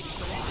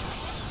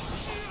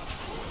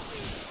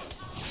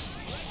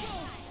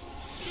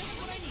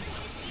what I need.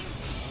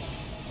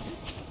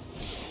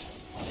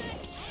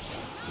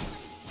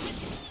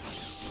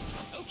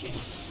 kick.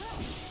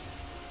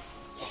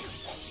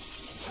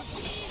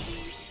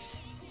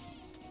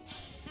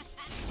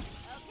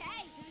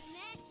 Okay, who's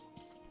next?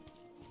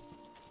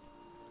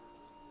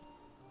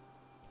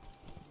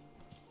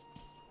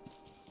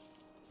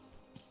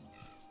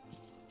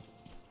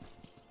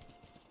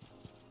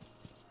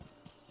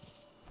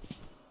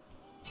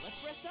 Let's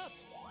rest up.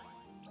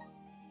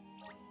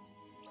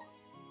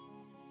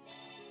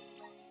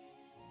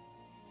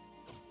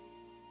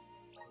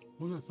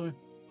 What did I say?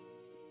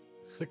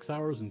 6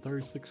 hours and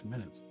 36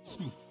 minutes.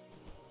 Of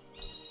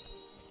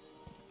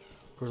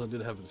course, I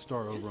did have to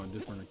start over on a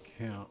different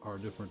account or a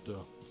different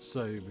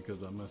save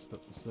because I messed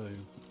up the save.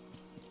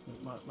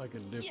 It might make a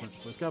difference,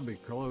 Yes. but it's got to be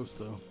close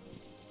though.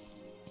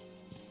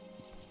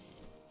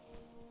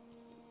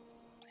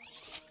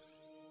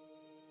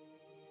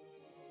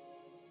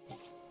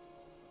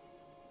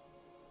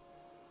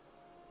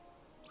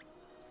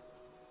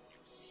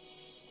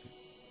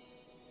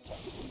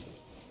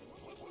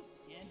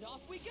 And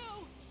off we go.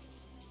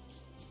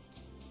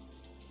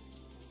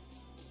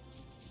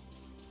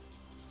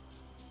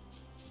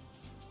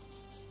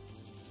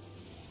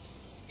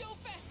 Go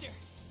faster.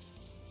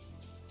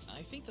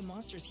 I think the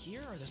monsters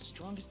here are the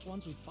strongest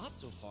ones we've fought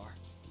so far.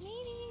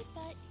 Maybe,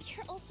 but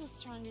you're also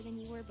stronger than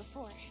you were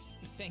before.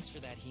 Thanks for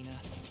that, Hina.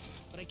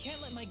 But I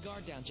can't let my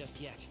guard down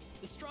just yet.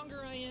 The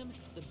stronger I am,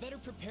 the better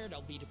prepared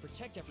I'll be to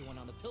protect everyone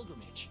on the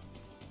pilgrimage.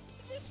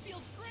 This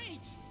feels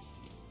great!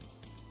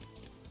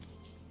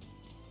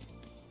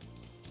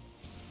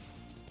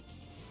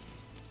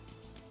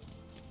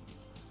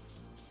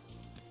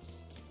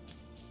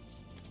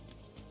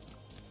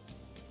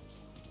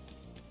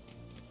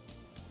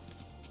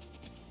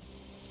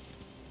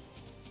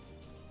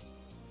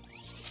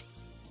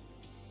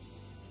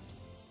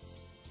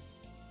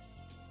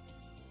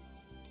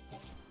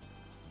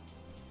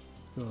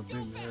 Got a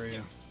big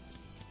area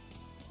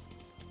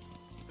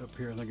up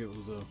here. I think it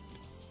was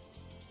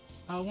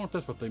I wonder if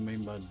that's what they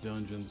mean by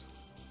dungeons.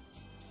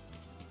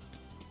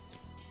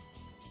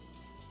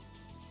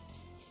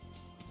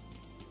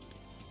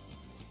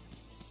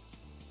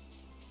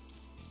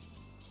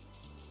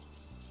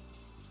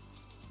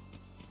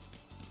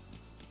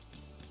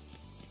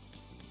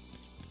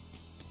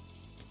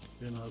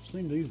 And I've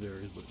seen these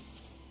areas, but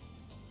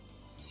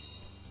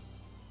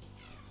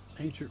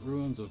ancient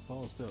ruins of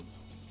Fallen Steps.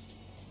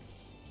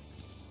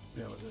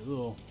 Yeah, but the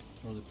little,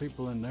 or the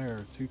people in there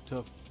are too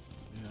tough.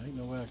 Yeah, ain't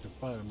no way I can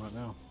fight them right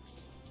now.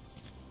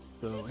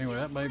 So anyway,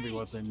 that may be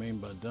what they mean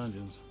by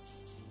dungeons.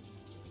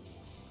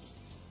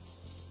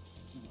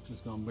 It's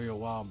just gonna be a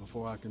while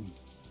before I can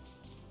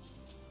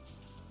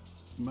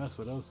mess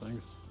with those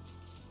things.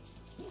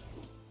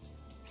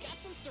 Got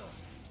some syrup.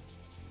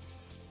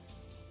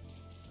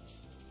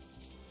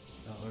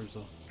 Oh, there's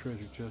a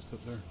treasure chest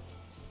up there.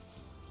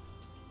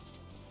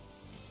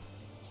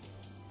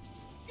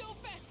 Go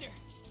faster!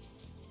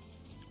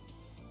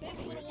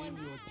 Thanks, little one.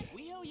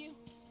 We owe you.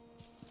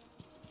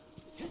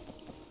 Yeah.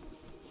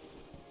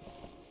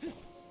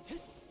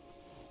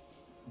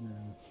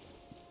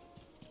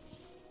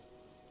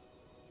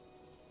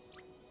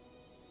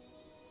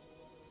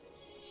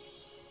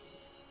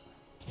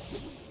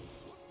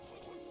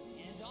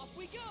 And off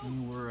we go.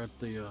 And we're at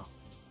the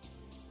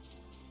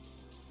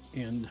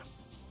end.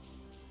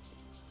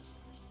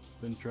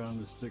 Been trying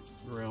to stick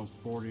around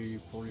 40,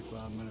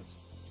 45 minutes.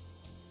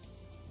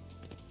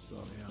 So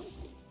yeah.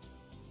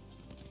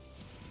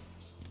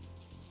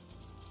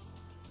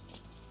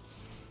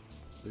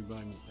 See if I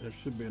can, there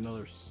should be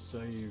another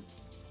save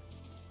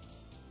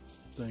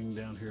thing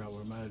down here, I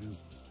would imagine.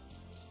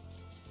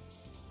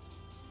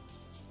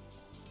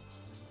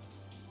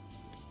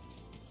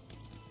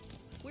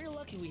 We're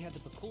lucky we had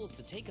the Pakuls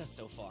to take us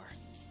so far.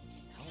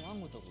 How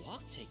long would the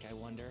walk take, I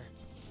wonder?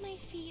 My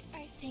feet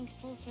are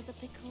thankful for the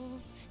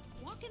pickles.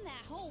 Walking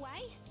that whole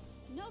way?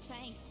 No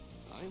thanks.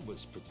 I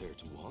was prepared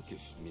to walk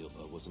if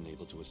Milva wasn't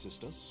able to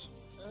assist us.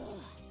 Ugh.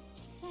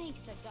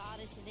 Thank the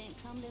goddess it didn't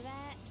come to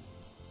that.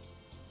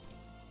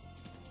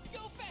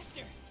 Go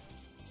faster!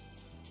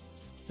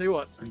 Tell you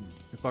what,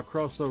 if I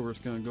cross over, it's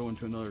going to go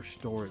into another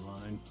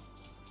storyline.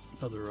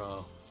 Another,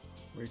 what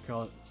do you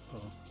call it?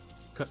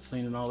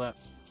 Cutscene and all that.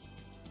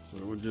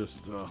 So we'll just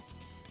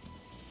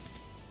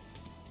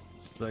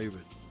save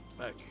it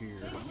back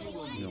here.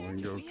 You know, we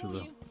can go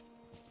to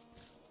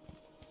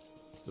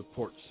the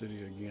port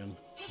city again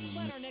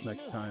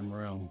next time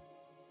around.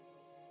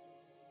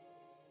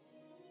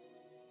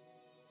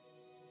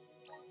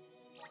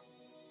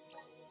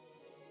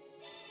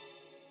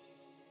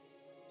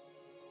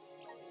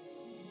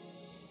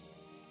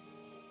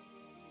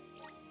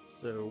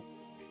 So,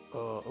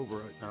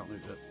 overwrite. I don't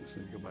need that. Just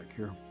need to go back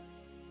here.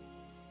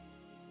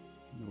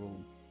 And we'll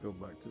go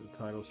back to the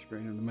title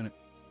screen in a minute.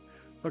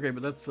 Okay,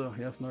 but that's yeah,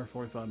 that's another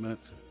 45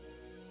 minutes.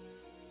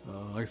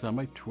 Like I said, I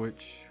may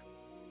Twitch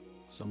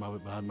some of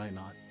it, but I may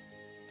not.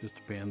 Just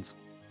depends.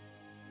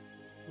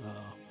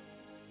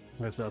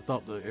 Like I said, I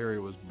thought the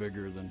area was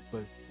bigger than,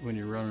 but when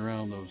you run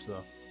around those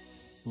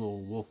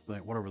little wolf thing,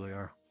 whatever they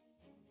are,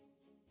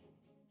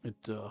 it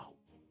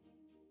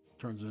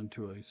turns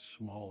into a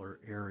smaller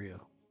area.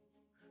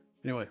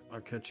 Anyway,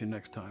 I'll catch you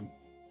next time.